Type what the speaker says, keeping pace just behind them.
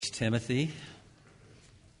Timothy.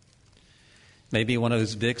 Maybe one of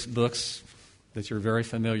those big books that you're very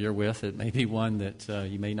familiar with. It may be one that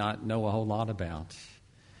you may not know a whole lot about.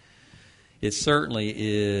 It certainly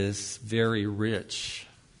is very rich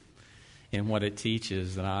in what it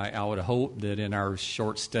teaches, and I would hope that in our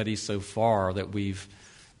short study so far that we've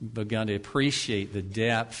begun to appreciate the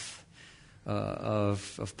depth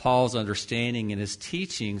of Paul's understanding and his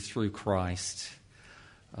teaching through Christ.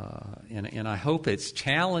 And I hope it's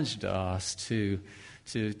challenged us to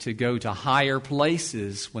go to higher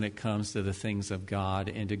places when it comes to the things of God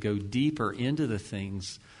and to go deeper into the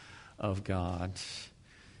things of God,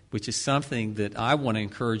 which is something that I want to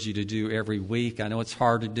encourage you to do every week. I know it's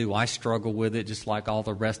hard to do. I struggle with it just like all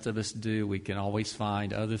the rest of us do. We can always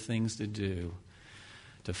find other things to do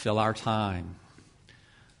to fill our time.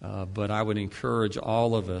 But I would encourage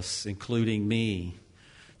all of us, including me,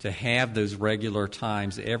 to have those regular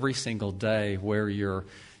times every single day where you're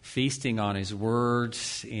feasting on His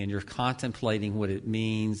words and you're contemplating what it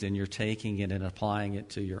means and you're taking it and applying it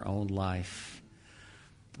to your own life.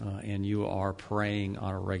 And you are praying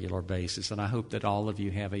on a regular basis. And I hope that all of you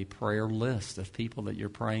have a prayer list of people that you're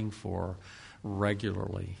praying for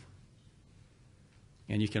regularly.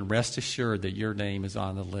 And you can rest assured that your name is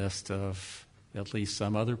on the list of at least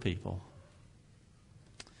some other people.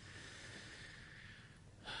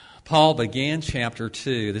 Paul began chapter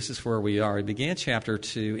 2, this is where we are. He began chapter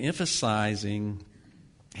 2 emphasizing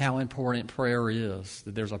how important prayer is,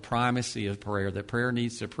 that there's a primacy of prayer, that prayer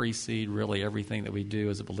needs to precede really everything that we do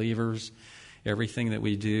as believers, everything that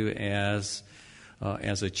we do as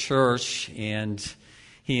a church. And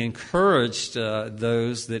he encouraged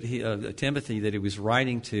those that Timothy that he was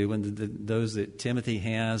writing to, and those that Timothy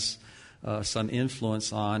has some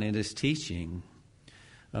influence on in his teaching,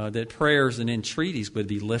 that prayers and entreaties would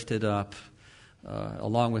be lifted up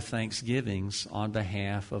along with thanksgivings on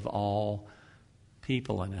behalf of all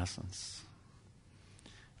people, in essence.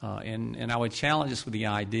 And I would challenge us with the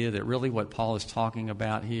idea that really what Paul is talking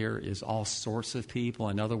about here is all sorts of people.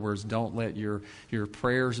 In other words, don't let your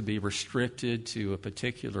prayers be restricted to a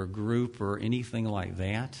particular group or anything like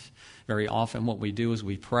that. Very often what we do is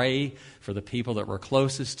we pray for the people that we're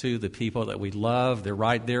closest to, the people that we love. They're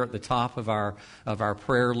right there at the top of our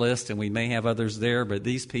prayer list, and we may have others there, but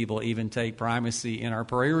these people even take primacy in our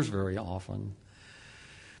prayers very often.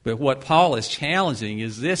 But what Paul is challenging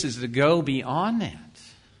is to go beyond that,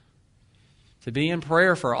 to be in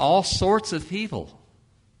prayer for all sorts of people.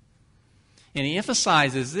 And he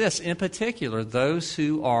emphasizes this, in particular, those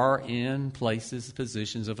who are in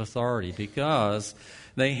positions of authority, because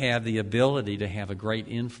they have the ability to have a great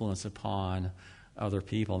influence upon other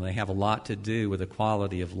people. And they have a lot to do with the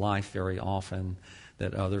quality of life very often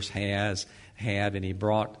that others have. And he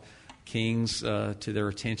brought kings to their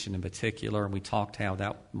attention in particular, and we talked how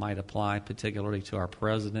that might apply particularly to our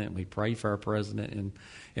president. We prayed for our president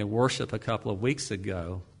in worship a couple of weeks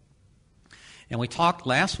ago. And we talked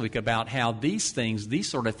last week about how these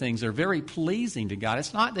sort of things are very pleasing to God.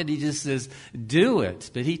 It's not that He just says, do it,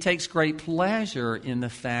 but He takes great pleasure in the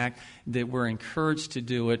fact that we're encouraged to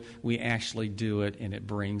do it. We actually do it, and it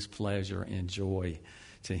brings pleasure and joy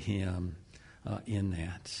to Him in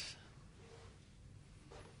that.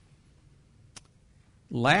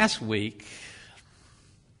 Last week,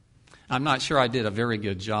 I'm not sure I did a very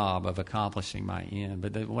good job of accomplishing my end,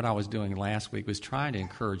 but what I was doing last week was trying to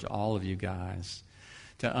encourage all of you guys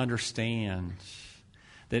to understand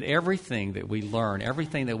that everything that we learn,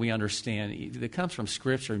 everything that we understand that comes from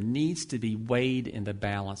Scripture needs to be weighed in the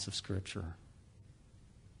balance of Scripture.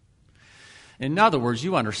 In other words,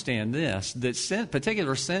 you understand this, that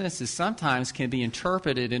particular sentences sometimes can be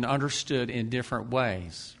interpreted and understood in different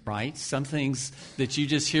ways, right? Some things that you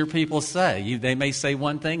just hear people say, they may say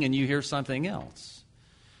one thing and you hear something else.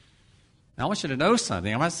 Now, I want you to know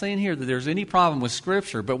something. I'm not saying here that there's any problem with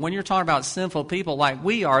Scripture, but when you're talking about sinful people like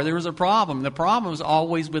we are, there is a problem. The problem is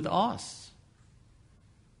always with us.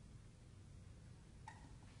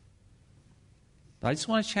 I just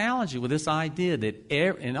want to challenge you with this idea that,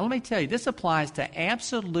 and let me tell you, this applies to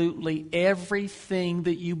absolutely everything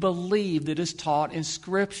that you believe that is taught in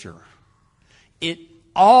Scripture. It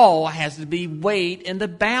all has to be weighed in the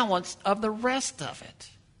balance of the rest of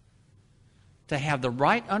it to have the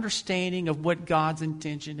right understanding of what God's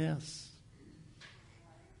intention is.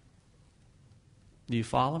 Do you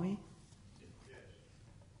follow me?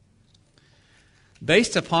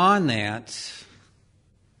 Based upon that,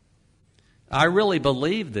 I really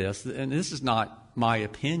believe this, and this is not my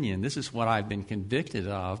opinion. This is what I've been convicted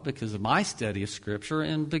of because of my study of Scripture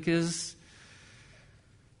and because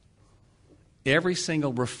every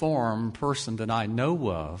single Reformed person that I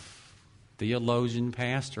know of theologian,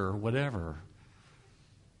 pastor, or whatever.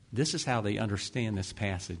 This is how they understand this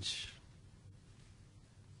passage.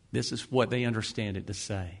 This is what they understand it to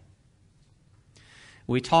say.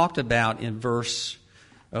 We talked about in verse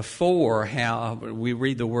 4 how we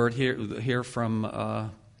read the word here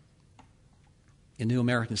from in New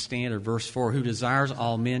American Standard, verse 4, who desires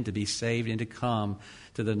all men to be saved and to come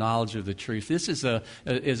to the knowledge of the truth. This is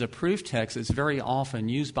a proof text that's very often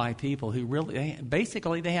used by people who really,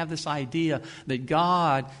 basically they have this idea that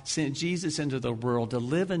God sent Jesus into the world to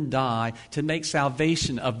live and die to make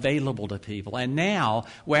salvation available to people. And now,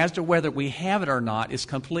 as to whether we have it or not, is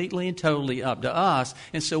completely and totally up to us.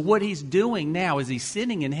 And so what he's doing now is he's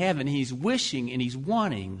sitting in heaven, he's wishing and he's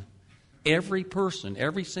wanting every person,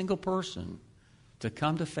 every single person, to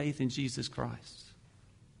come to faith in Jesus Christ.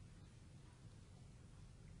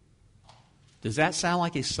 Does that sound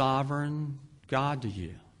like a sovereign God to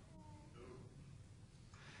you?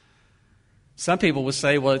 Some people will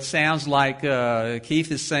say, well, it sounds like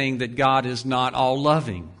Keith is saying that God is not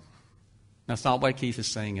all-loving. That's not what Keith is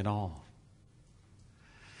saying at all.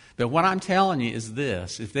 But what I'm telling you is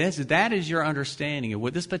this. If that is your understanding of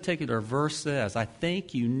what this particular verse says, I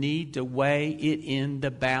think you need to weigh it in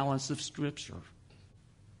the balance of Scripture.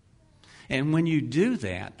 And when you do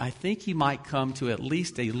that, I think you might come to at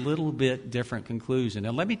least a little bit different conclusion.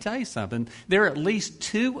 And let me tell you something. There are at least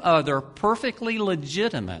two other perfectly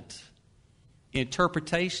legitimate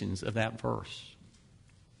interpretations of that verse.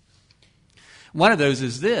 One of those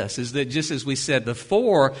is this, is that just as we said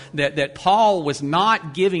before, that Paul was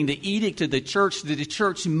not giving the edict to the church that the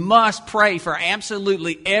church must pray for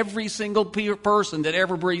absolutely every single person that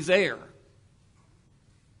ever breathes air.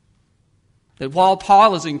 That while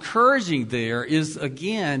Paul is encouraging there is,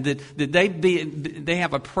 again, that they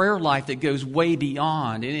have a prayer life that goes way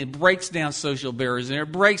beyond. And it breaks down social barriers, and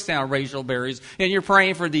it breaks down racial barriers. And you're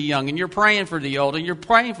praying for the young, and you're praying for the old, and you're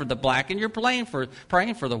praying for the black, and you're praying for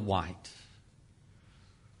the white.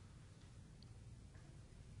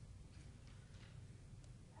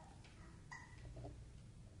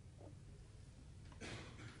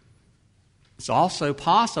 It's also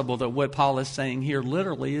possible that what Paul is saying here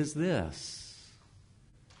literally is this.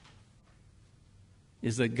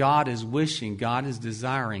 Is that God is wishing, God is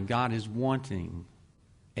desiring, God is wanting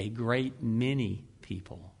a great many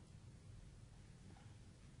people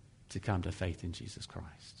to come to faith in Jesus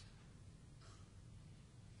Christ.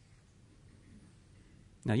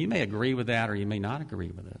 Now, you may agree with that or you may not agree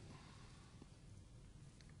with it.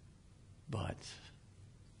 But,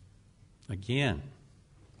 again,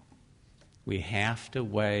 we have to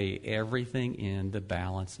weigh everything in the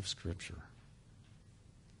balance of Scripture.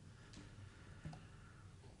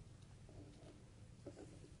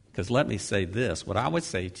 Because let me say this, what I would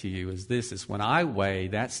say to you is this, is when I weigh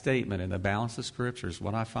that statement in the balance of Scriptures,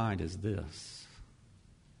 what I find is this,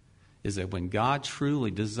 is that when God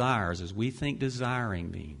truly desires, as we think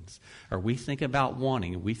desiring means, or we think about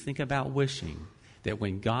wanting, and we think about wishing, that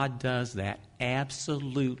when God does that,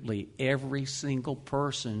 absolutely every single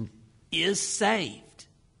person is saved.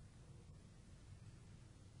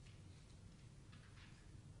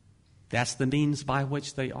 That's the means by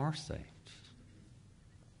which they are saved.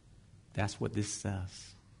 That's what this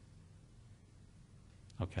says.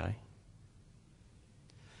 Okay?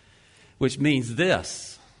 Which means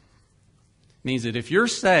this. Means that if you're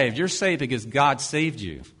saved because God saved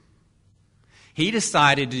you. He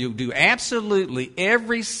decided to do absolutely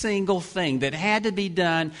every single thing that had to be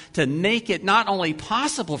done to make it not only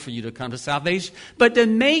possible for you to come to salvation, but to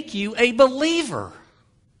make you a believer.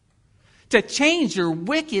 To change your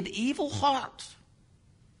wicked, evil heart.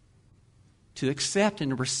 To accept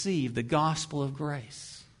and receive the gospel of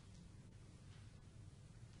grace.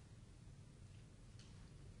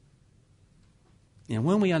 And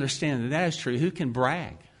when we understand that that is true, who can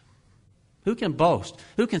brag? Who can boast?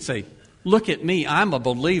 Who can say, look at me, I'm a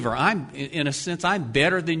believer. In a sense, I'm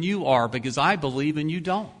better than you are because I believe and you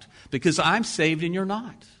don't. Because I'm saved and you're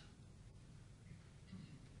not.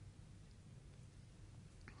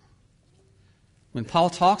 When Paul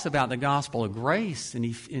talks about the gospel of grace in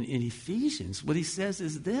Ephesians, what he says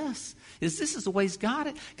is this is the way he's got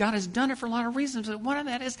it. God has done it for a lot of reasons. But one of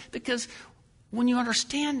that is because when you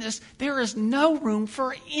understand this, there is no room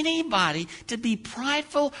for anybody to be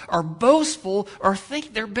prideful or boastful or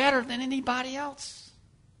think they're better than anybody else.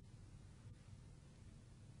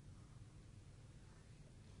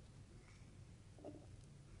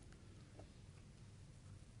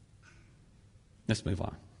 Let's move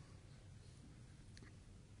on.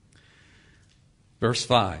 Verse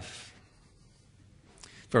 5.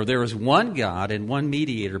 For there is one God and one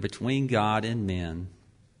mediator between God and men,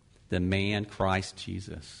 the man Christ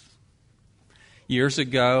Jesus. years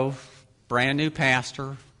ago, brand new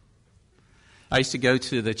pastor. I used to go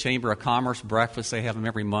to the Chamber of Commerce breakfast. They have them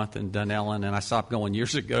every month in Dunellen, and I stopped going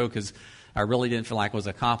years ago because I really didn't feel like I was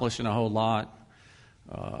accomplishing a whole lot.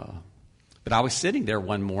 But I was sitting there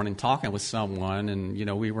one morning talking with someone, and,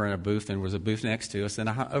 we were in a booth, and there was a booth next to us, and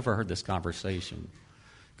I overheard this conversation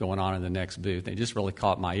going on in the next booth. And it just really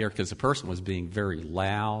caught my ear because the person was being very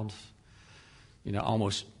loud,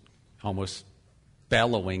 almost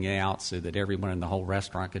bellowing out so that everyone in the whole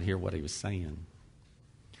restaurant could hear what he was saying.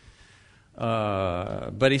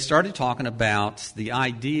 But he started talking about the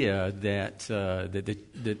idea that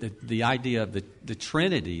the idea of the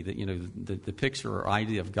Trinity, that the picture or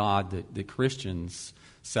idea of God that Christians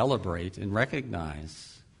celebrate and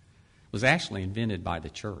recognize, was actually invented by the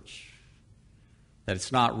church. That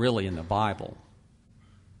it's not really in the Bible.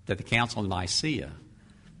 That the Council of Nicaea,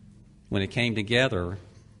 when it came together,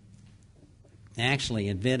 actually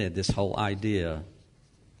invented this whole idea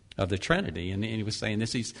of the Trinity. And he was saying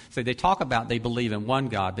this. So they talk about they believe in one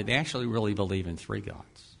God, but they actually really believe in three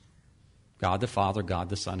gods. God the Father, God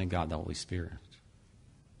the Son, and God the Holy Spirit.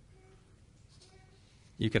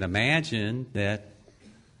 You can imagine that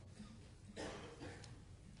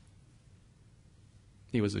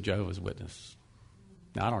he was a Jehovah's Witness.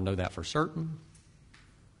 Now, I don't know that for certain.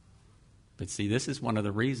 But see, this is one of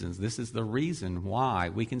the reasons. This is the reason why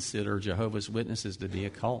we consider Jehovah's Witnesses to be a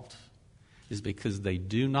cult. Is because they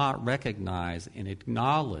do not recognize and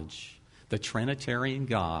acknowledge the Trinitarian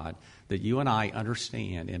God that you and I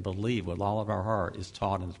understand and believe with all of our heart is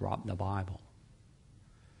taught in the Bible.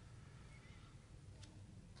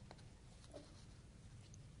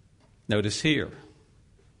 Notice here,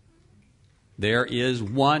 there is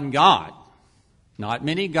one God. Not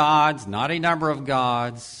many gods, not a number of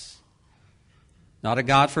gods. Not a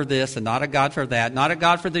God for this and not a God for that. Not a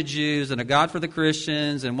God for the Jews and a God for the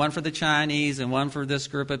Christians and one for the Chinese and one for this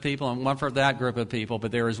group of people and one for that group of people.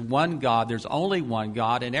 But there is one God. There's only one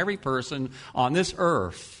God. And every person on this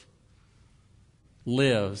earth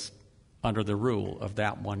lives under the rule of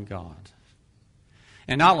that one God.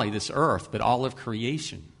 And not only this earth, but all of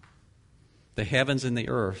creation. The heavens and the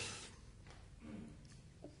earth.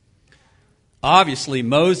 Obviously,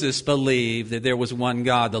 Moses believed that there was one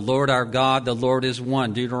God. The Lord our God, the Lord is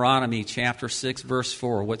one. Deuteronomy chapter 6, verse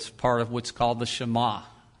 4, what's part of what's called the Shema.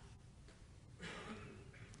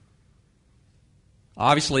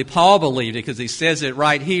 Obviously, Paul believed it because he says it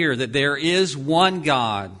right here, that there is one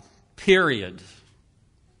God, period.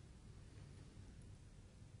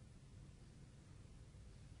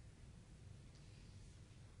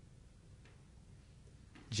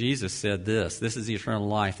 Jesus said this is the eternal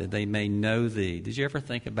life, that they may know thee. Did you ever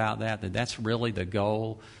think about that? That that's really the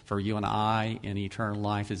goal for you and I in eternal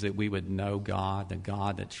life, is that we would know God, the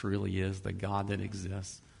God that truly is, the God that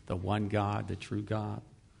exists, the one God, the true God,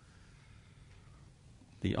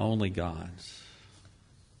 the only God.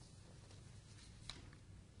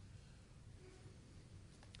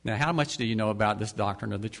 Now, how much do you know about this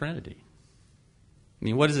doctrine of the Trinity? I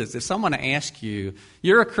mean, what is this? If someone asks you,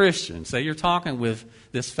 you're a Christian, say you're talking with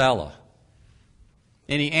this fella,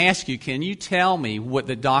 and he asks you, can you tell me what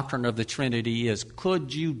the doctrine of the Trinity is?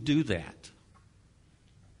 Could you do that?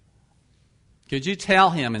 Could you tell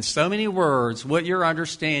him in so many words what your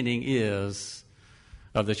understanding is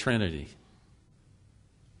of the Trinity?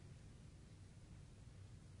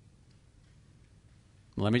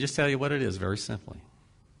 Let me just tell you what it is very simply.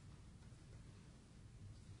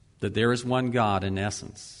 That there is one God in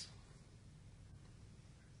essence.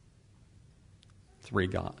 Three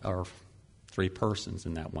persons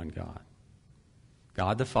in that one God.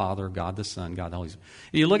 God the Father, God the Son, God the Holy Spirit.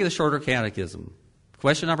 If you look at the Shorter Catechism,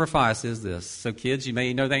 question number 5 says this. So kids, you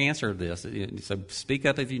may know the answer to this. So speak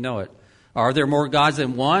up if you know it. Are there more gods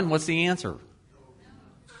than one? What's the answer?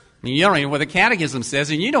 I mean, you don't even know what the Catechism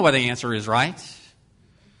says, and you know what the answer is, right?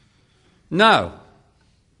 No.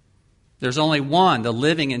 There's only one, the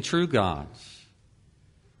living and true God.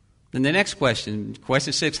 Then the next question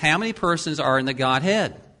 6, how many persons are in the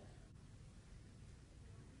Godhead?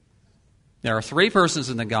 There are 3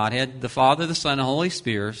 persons in the Godhead, the Father, the Son, and the Holy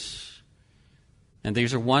Spirit. And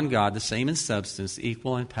these are one God, the same in substance,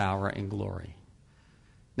 equal in power and glory.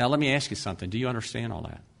 Now let me ask you something. Do you understand all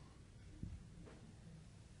that?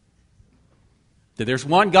 That there's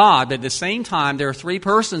one God, but at the same time there are 3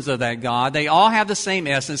 persons of that God. They all have the same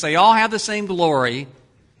essence. They all have the same glory.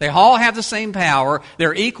 They all have the same power.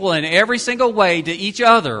 They're equal in every single way to each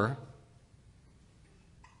other.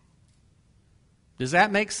 Does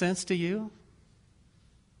that make sense to you?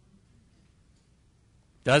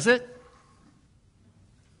 Does it?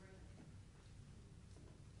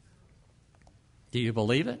 Do you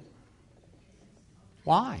believe it?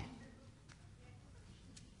 Why?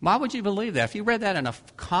 Why would you believe that? If you read that in a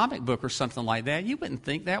comic book or something like that, you wouldn't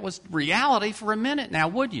think that was reality for a minute now,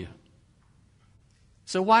 would you?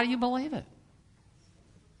 So why do you believe it?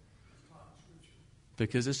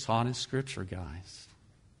 Because it's taught in Scripture, guys.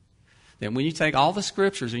 That when you take all the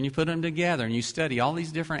Scriptures and you put them together and you study all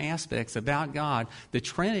these different aspects about God, the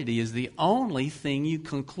Trinity is the only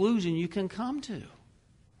conclusion you can come to.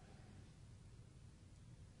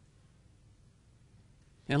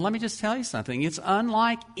 And let me just tell you something. It's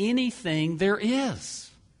unlike anything there is.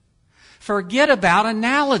 Forget about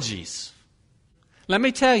analogies. Let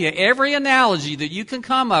me tell you, every analogy that you can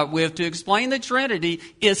come up with to explain the Trinity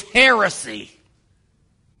is heresy.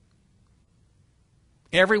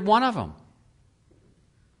 Every one of them.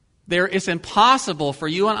 It's impossible for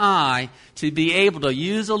you and I to be able to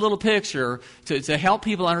use a little picture to help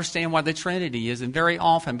people understand what the Trinity is. And very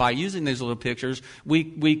often, by using these little pictures, we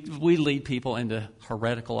lead people into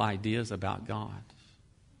heretical ideas about God.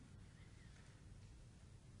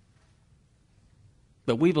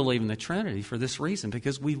 But we believe in the Trinity for this reason,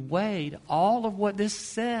 because we've weighed all of what this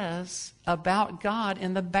says about God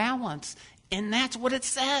in the balance. And that's what it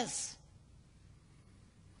says.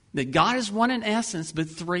 That God is one in essence, but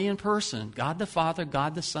three in person. God the Father,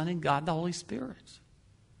 God the Son, and God the Holy Spirit.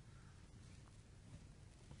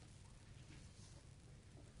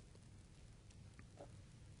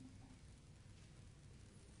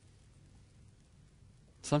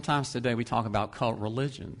 Sometimes today we talk about cult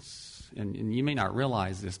religions. And you may not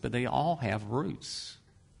realize this, but they all have roots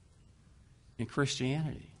in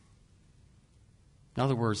Christianity. In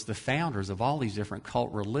other words, the founders of all these different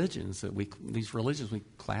cult religions, these religions we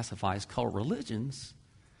classify as cult religions,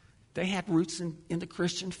 they had roots in the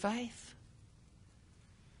Christian faith.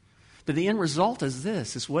 But the end result is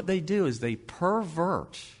this, is what they do is they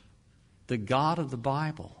pervert the God of the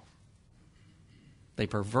Bible. They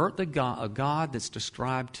pervert a God that's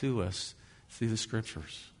described to us through the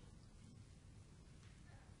Scriptures.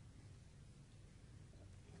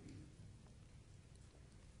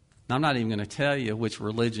 I'm not even going to tell you which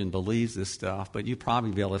religion believes this stuff, but you'll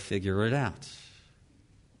probably be able to figure it out.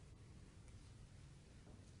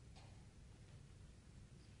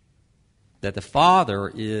 That the Father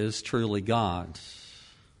is truly God.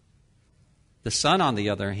 The Son, on the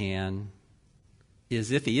other hand,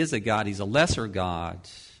 is, if he is a God, he's a lesser God.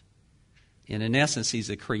 And in essence, he's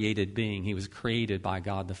a created being. He was created by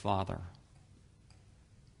God the Father.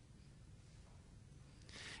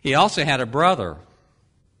 He also had a brother.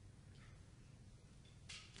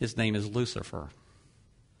 His name is Lucifer.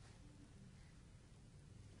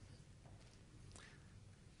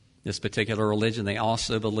 This particular religion, they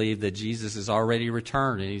also believe that Jesus has already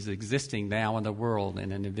returned and he's existing now in the world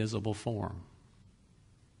in an invisible form.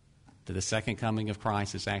 That the second coming of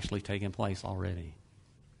Christ is actually taking place already.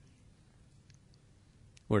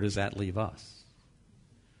 Where does that leave us?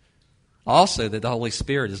 Also, that the Holy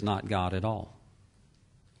Spirit is not God at all.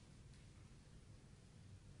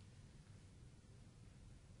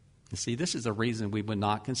 You see, this is the reason we would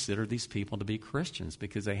not consider these people to be Christians,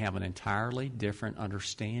 because they have an entirely different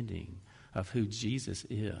understanding of who Jesus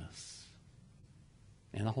is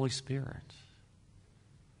and the Holy Spirit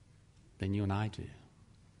than you and I do.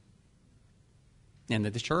 And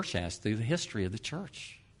that the church has through the history of the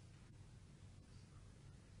church.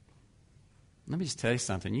 Let me just tell you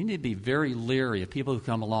something. You need to be very leery of people who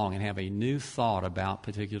come along and have a new thought about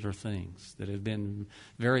particular things that have been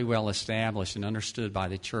very well established and understood by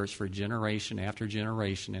the church for generation after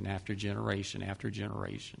generation and after generation after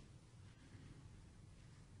generation.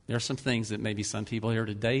 There are some things that maybe some people here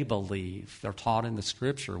today believe. They're taught in the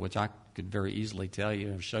Scripture, which I could very easily tell you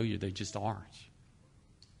and show you they just aren't.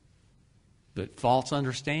 But false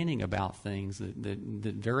understanding about things that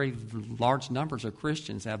very large numbers of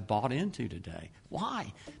Christians have bought into today.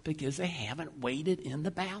 Why? Because they haven't weighed it in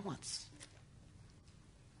the balance.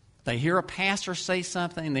 They hear a pastor say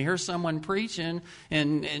something, they hear someone preaching,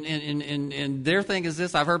 and their thing is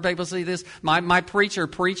this. I've heard people say this. My preacher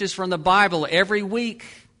preaches from the Bible every week,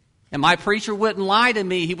 and my preacher wouldn't lie to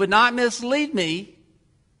me. He would not mislead me.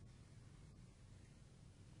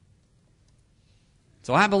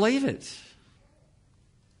 So I believe it.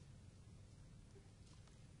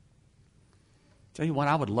 Tell you what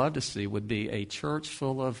I would love to see would be a church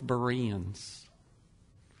full of Bereans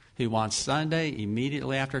who on Sunday,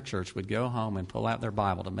 immediately after church, would go home and pull out their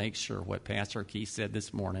Bible to make sure what Pastor Keith said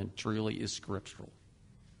this morning truly is scriptural.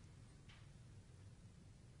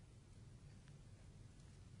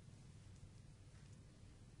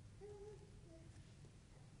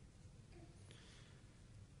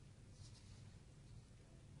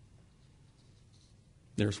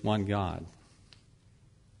 There's one God.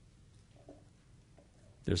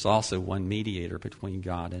 there's also one mediator between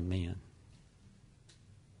God and man.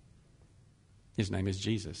 His name is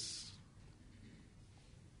Jesus.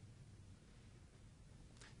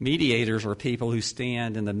 Mediators are people who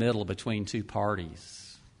stand in the middle between two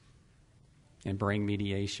parties and bring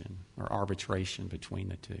mediation or arbitration between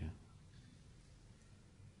the two.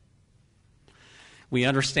 We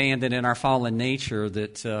understand that in our fallen nature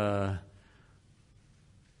that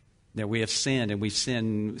we have sinned, and we've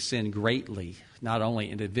sinned greatly, not only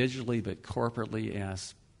individually but corporately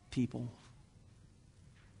as people.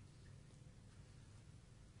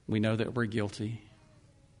 We know that we're guilty.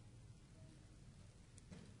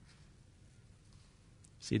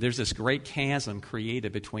 See, there's this great chasm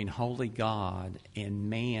created between holy God and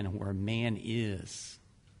man, where man is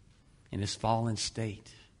in his fallen state.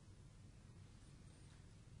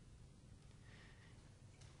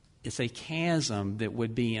 It's a chasm that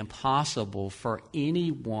would be impossible for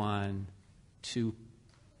anyone to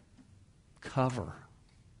cover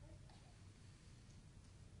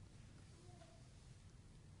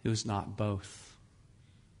who is not both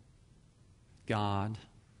God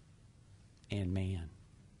and man.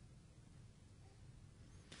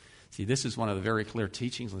 See, this is one of the very clear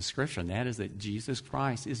teachings of the Scripture, and that is that Jesus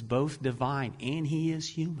Christ is both divine and He is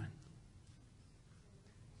human.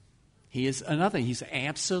 He is another. He's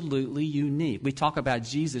absolutely unique. We talk about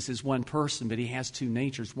Jesus as one person, but He has two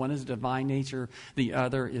natures. One is a divine nature. The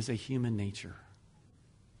other is a human nature.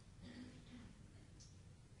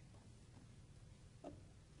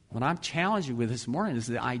 What I'm challenging you with this morning is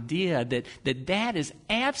the idea that is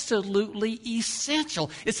absolutely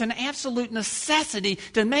essential. It's an absolute necessity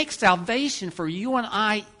to make salvation for you and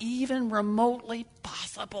I even remotely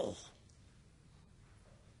possible.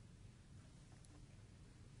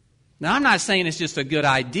 Now, I'm not saying it's just a good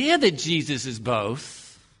idea that Jesus is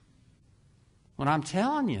both. What I'm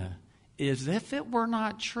telling you is if it were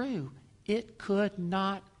not true, it could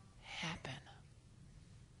not happen.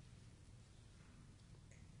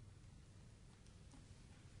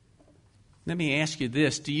 Let me ask you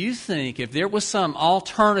this. Do you think if there was some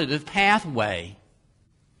alternative pathway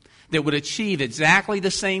that would achieve exactly the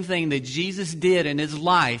same thing that Jesus did in His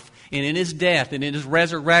life and in His death and in His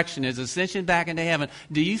resurrection, His ascension back into heaven,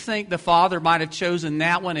 do you think the Father might have chosen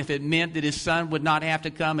that one if it meant that His Son would not have to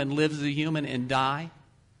come and live as a human and die?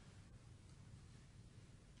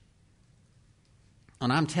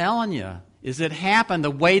 And I'm telling you, is it happened the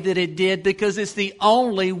way that it did because it's the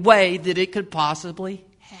only way that it could possibly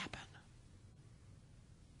happen.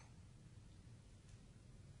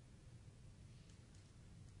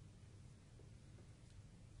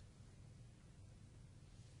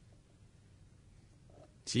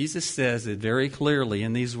 Jesus says it very clearly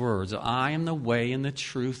in these words, I am the way and the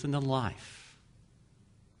truth and the life.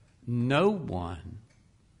 No one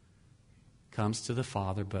comes to the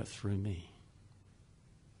Father but through me.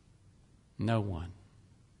 No one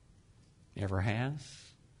ever has.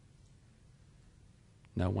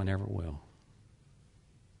 No one ever will.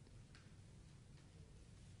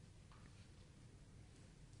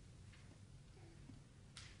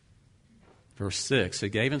 Verse 6, He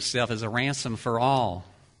gave Himself as a ransom for all,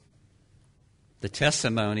 the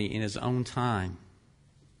testimony in His own time.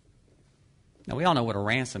 Now, we all know what a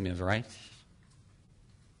ransom is, right?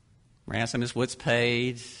 Ransom is what's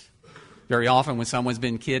paid. Very often when someone's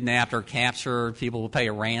been kidnapped or captured, people will pay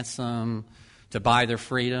a ransom to buy their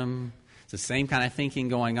freedom. It's the same kind of thinking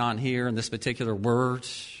going on here in this particular word.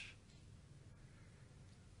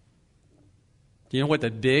 Do you know what the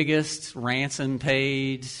biggest ransom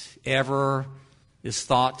paid ever is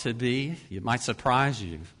thought to be? It might surprise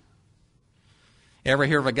you. Ever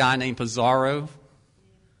hear of a guy named Pizarro?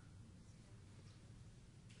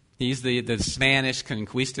 He's the Spanish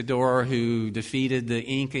conquistador who defeated the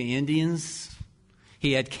Inca Indians.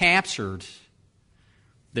 He had captured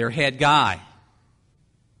their head guy.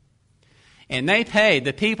 And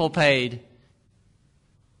the people paid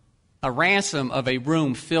a ransom of a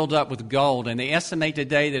room filled up with gold. And they estimate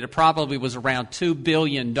today that it probably was around $2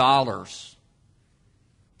 billion to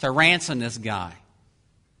ransom this guy.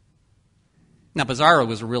 Now, Pizarro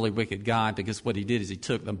was a really wicked guy because what he did is he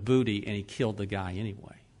took the booty and he killed the guy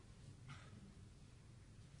anyway.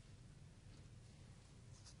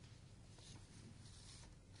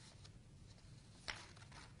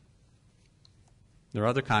 There are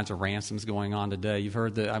other kinds of ransoms going on today. You've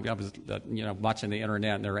heard that. I was watching the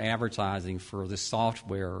internet, and they're advertising for this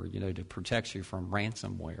software, to protect you from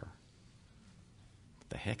ransomware. What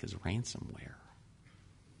the heck is ransomware?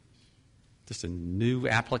 Just a new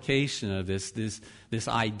application of this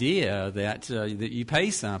idea that you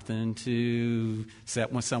pay something to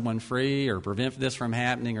set someone free or prevent this from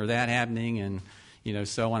happening or that happening, and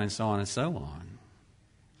so on and so on and so on.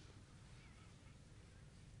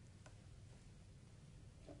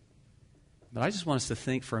 But I just want us to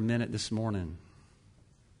think for a minute this morning,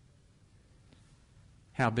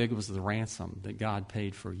 how big was the ransom that God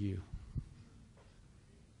paid for you?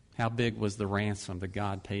 How big was the ransom that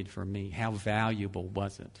God paid for me? How valuable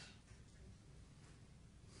was it?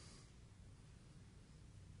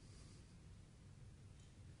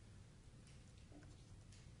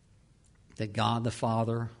 That God the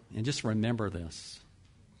Father, and just remember this,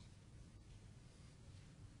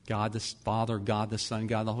 God the Father, God the Son,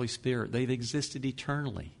 God the Holy Spirit, they've existed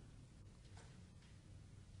eternally.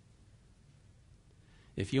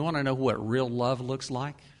 If you want to know what real love looks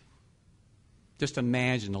like, just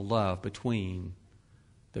imagine the love between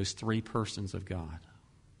those three persons of God.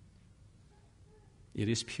 It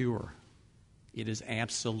is pure. It is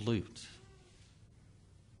absolute.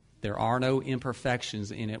 There are no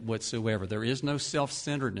imperfections in it whatsoever. There is no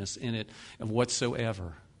self-centeredness in it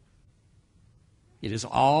whatsoever. It is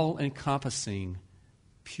all-encompassing,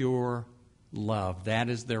 pure love. That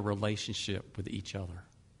is their relationship with each other.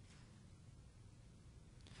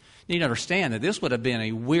 You need to understand that this would have been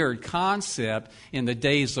a weird concept in the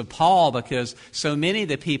days of Paul, because so many of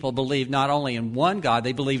the people believed not only in one God,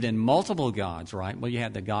 they believed in multiple gods, right? Well, you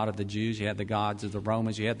had the God of the Jews, you had the gods of the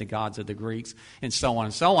Romans, you had the gods of the Greeks, and so on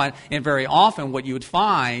and so on. And very often what you would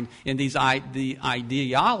find in the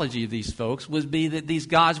ideology of these folks would be that these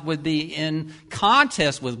gods would be in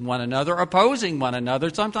contest with one another, opposing one another,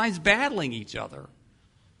 sometimes battling each other.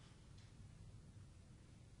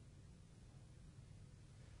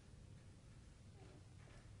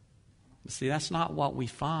 See, that's not what we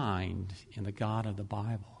find in the God of the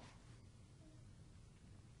Bible.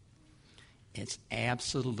 It's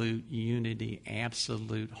absolute unity,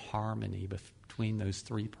 absolute harmony between those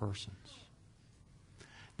three persons.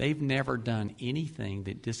 They've never done anything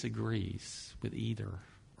that disagrees with either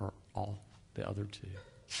or all the other two,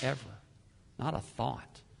 ever. Not a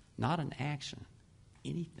thought, not an action,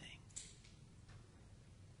 anything.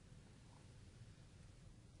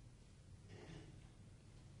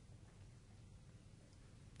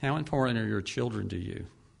 How important are your children to you?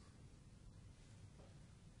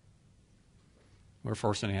 We're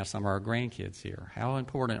fortunate to have some of our grandkids here. How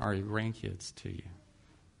important are your grandkids to you?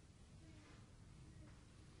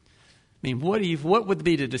 I mean, what would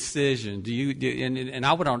be the decision? And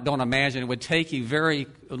I don't imagine it would take you very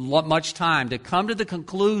much time to come to the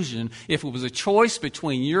conclusion, if it was a choice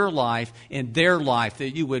between your life and their life,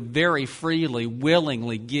 that you would very freely,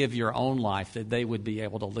 willingly give your own life, that they would be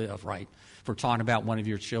able to live, right? If we're talking about one of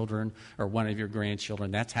your children or one of your grandchildren,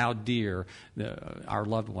 that's how dear our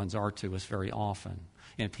loved ones are to us very often.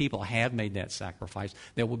 And people have made that sacrifice.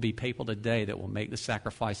 There will be people today that will make the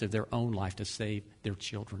sacrifice of their own life to save their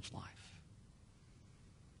children's life.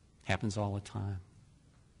 Happens all the time.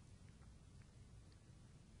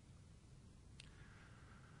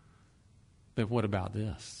 But what about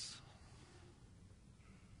this?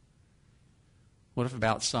 What if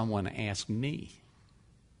about someone asked me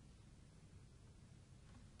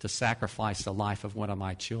to sacrifice the life of one of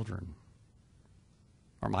my children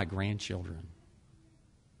or my grandchildren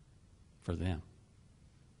for them,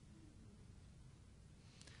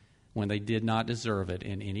 when they did not deserve it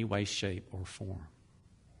in any way, shape, or form?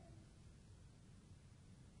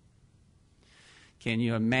 Can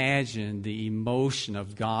you imagine the emotion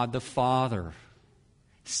of God the Father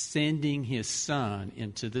sending His Son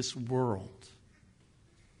into this world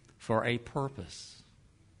for a purpose?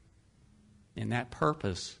 And that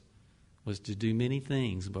purpose was to do many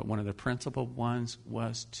things, but one of the principal ones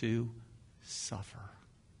was to suffer.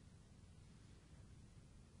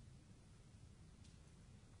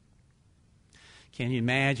 Can you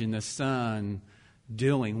imagine the Son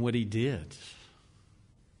doing what He did?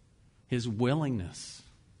 His willingness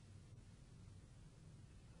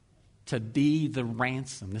to be the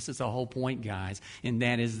ransom. This is the whole point, guys, and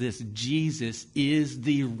that is this: Jesus is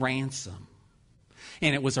the ransom.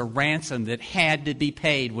 And it was a ransom that had to be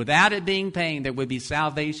paid. Without it being paid, there would be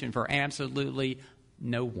salvation for absolutely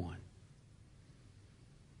no one.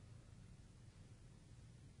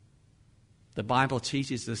 The Bible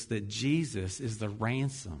teaches us that Jesus is the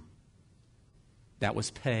ransom that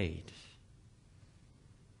was paid,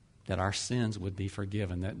 that our sins would be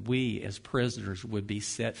forgiven, that we as prisoners would be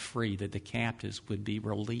set free, that the captives would be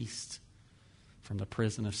released from the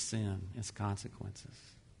prison of sin, its consequences.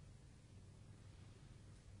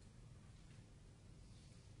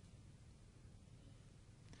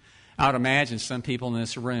 I would imagine some people in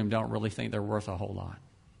this room don't really think they're worth a whole lot.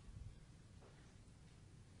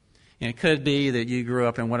 And it could be that you grew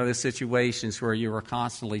up in one of those situations where you were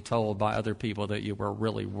constantly told by other people that you were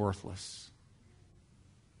really worthless,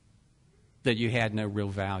 that you had no real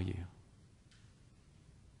value.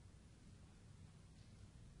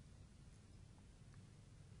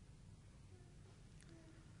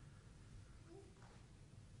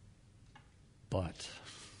 But,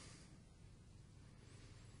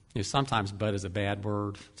 sometimes but is a bad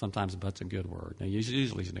word, sometimes but's a good word. Now,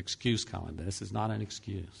 usually it's an excuse coming, but this is not an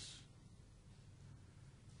excuse.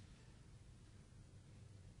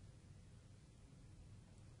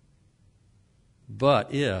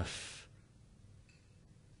 But if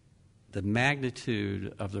the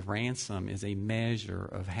magnitude of the ransom is a measure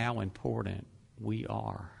of how important we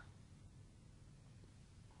are,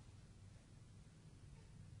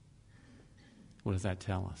 what does that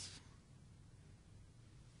tell us?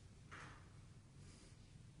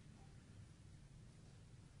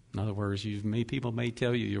 In other words, people may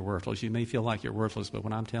tell you you're worthless. You may feel like you're worthless, but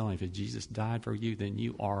when I'm telling you, if Jesus died for you, then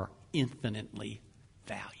you are infinitely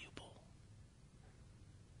valuable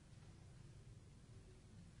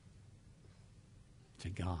to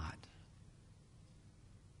God.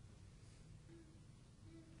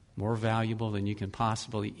 More valuable than you can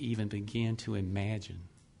possibly even begin to imagine.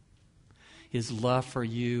 His love for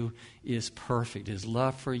you is perfect. His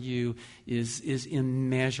love for you is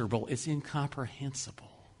immeasurable. It's incomprehensible.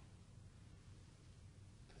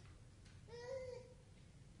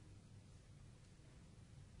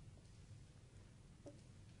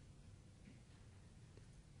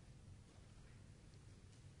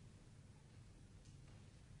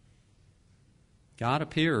 God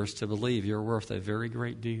appears to believe you're worth a very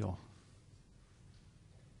great deal.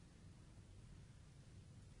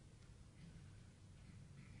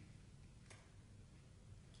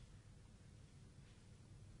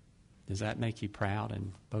 Does that make you proud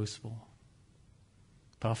and boastful?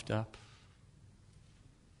 Puffed up?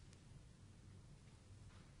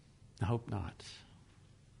 I hope not.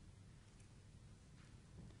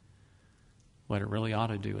 What it really ought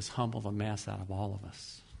to do is humble the mess out of all of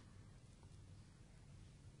us.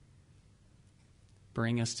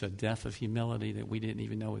 Bring us to a depth of humility that we didn't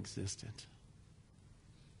even know existed.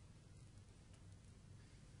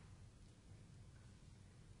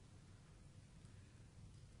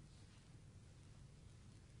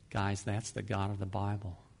 Guys, that's the God of the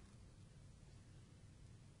Bible.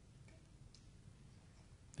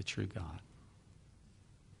 The true God.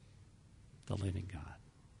 The living God.